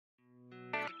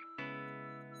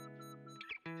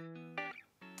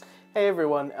Hey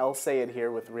everyone, Elsayed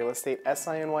here with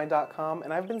realestatesiny.com,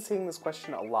 and I've been seeing this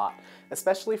question a lot,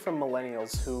 especially from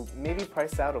millennials who may be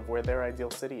priced out of where their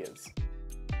ideal city is.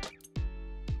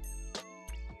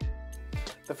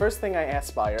 The first thing I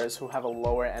ask buyers who have a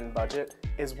lower end budget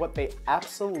is what they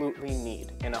absolutely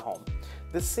need in a home.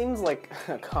 This seems like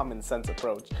a common sense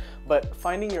approach, but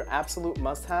finding your absolute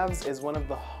must-haves is one of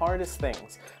the hardest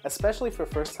things, especially for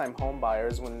first-time home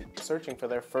buyers when searching for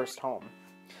their first home.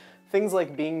 Things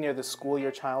like being near the school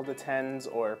your child attends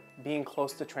or being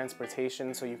close to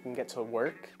transportation so you can get to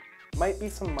work might be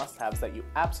some must-haves that you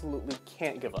absolutely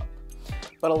can't give up.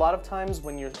 But a lot of times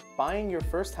when you're buying your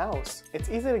first house, it's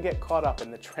easy to get caught up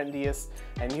in the trendiest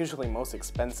and usually most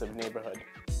expensive neighborhood.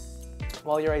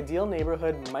 While your ideal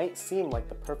neighborhood might seem like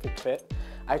the perfect fit,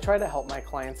 I try to help my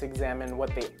clients examine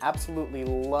what they absolutely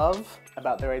love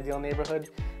about their ideal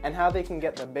neighborhood and how they can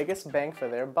get the biggest bang for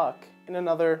their buck in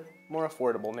another, more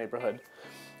affordable neighborhood.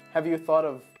 Have you thought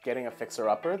of getting a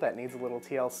fixer-upper that needs a little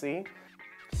TLC?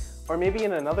 Or maybe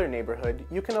in another neighborhood,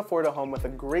 you can afford a home with a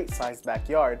great-sized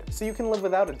backyard so you can live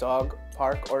without a dog,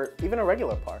 park, or even a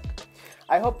regular park.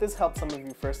 I hope this helped some of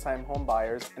you first-time home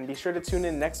buyers, and be sure to tune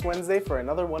in next Wednesday for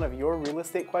another one of your real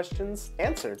estate questions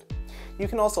answered. You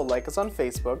can also like us on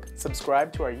Facebook,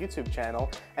 subscribe to our YouTube channel,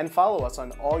 and follow us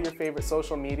on all your favorite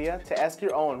social media to ask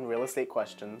your own real estate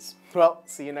questions. Well,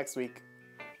 see you next week.